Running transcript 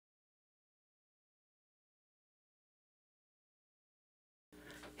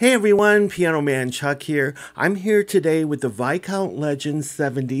Hey everyone, Piano Man Chuck here. I'm here today with the Viscount Legend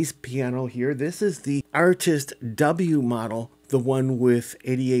 70s piano here. This is the Artist W model, the one with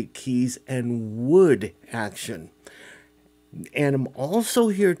 88 keys and wood action. And I'm also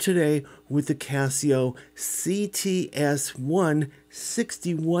here today with the Casio CT-S1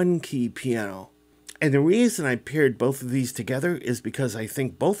 61 key piano. And the reason I paired both of these together is because I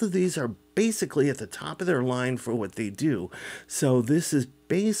think both of these are basically at the top of their line for what they do. So this is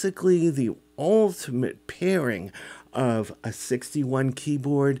basically the ultimate pairing of a 61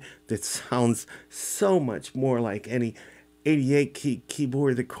 keyboard that sounds so much more like any 88 key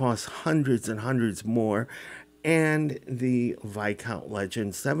keyboard that costs hundreds and hundreds more, and the Viscount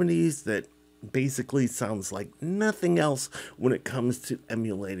Legend 70s that basically sounds like nothing else when it comes to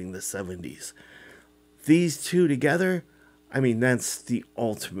emulating the 70s. These two together, I mean, that's the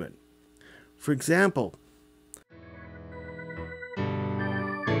ultimate. For example,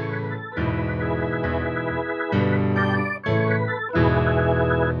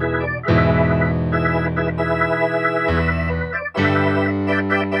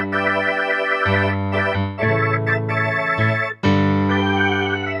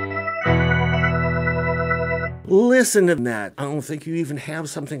 listen to that. I don't think you even have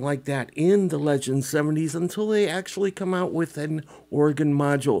something like that in the Legend 70s until they actually come out with an organ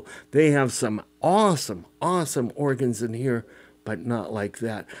module. They have some awesome organs in here, but not like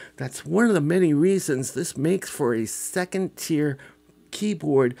that. That's one of the many reasons this makes for a second tier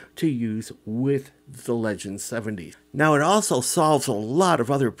keyboard to use with the Legend 70s. Now it also solves a lot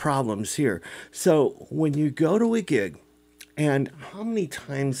of other problems here. So when you go to a gig, and how many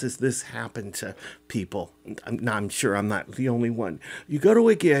times has this happened to people? I'm sure I'm not the only one. You go to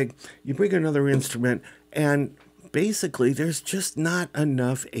a gig, you bring another instrument, and basically there's just not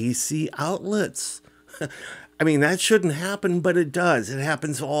enough AC outlets. I mean, that shouldn't happen, but it does. It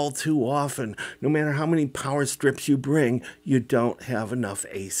happens all too often. No matter how many power strips you bring, you don't have enough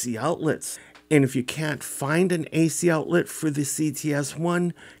AC outlets. And if you can't find an AC outlet for the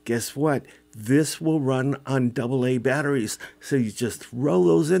CT-S1, guess what? This will run on AA batteries. So you just throw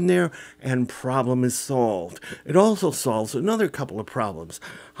those in there and problem is solved. It also solves another couple of problems.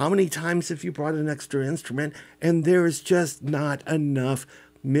 How many times have you brought an extra instrument and there is just not enough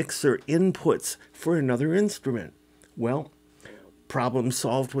mixer inputs for another instrument? Well, problem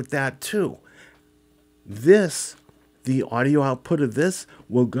solved with that too. The audio output of this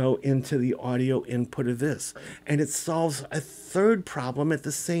will go into the audio input of this. And it solves a third problem at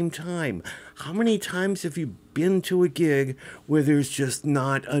the same time. How many times have you been to a gig where there's just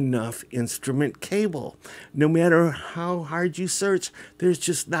not enough instrument cable? No matter how hard you search, there's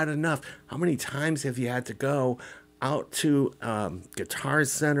just not enough. How many times have you had to go out to Guitar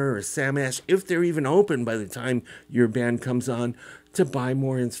Center or Sam Ash, if they're even open by the time your band comes on, to buy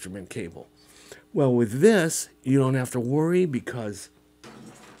more instrument cable? Well, with this, you don't have to worry because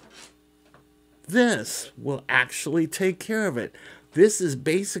this will actually take care of it. This is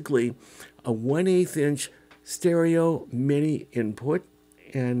basically a 1/8 inch stereo mini input,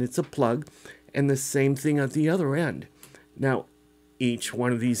 and it's a plug, and the same thing at the other end. Now, each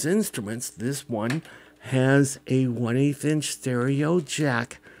one of these instruments, this one has a 1/8 inch stereo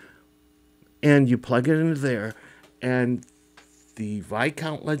jack, and you plug it into there, and the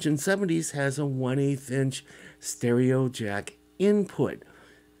Viscount Legend 70s has a 1/8 inch stereo jack input.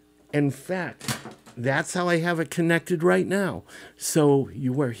 In fact, that's how I have it connected right now. So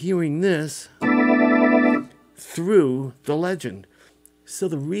you are hearing this through the Legend. So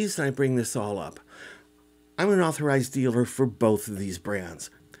the reason I bring this all up, I'm an authorized dealer for both of these brands.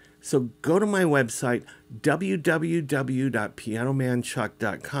 So go to my website,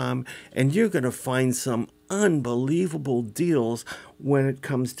 www.pianomanchuck.com, and you're going to find some unbelievable deals when it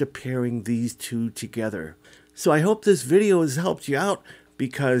comes to pairing these two together. So I hope this video has helped you out,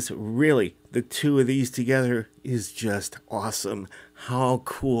 because really, the two of these together is just awesome. How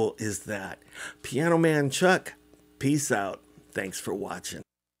cool is that? Piano Man Chuck, peace out. Thanks for watching.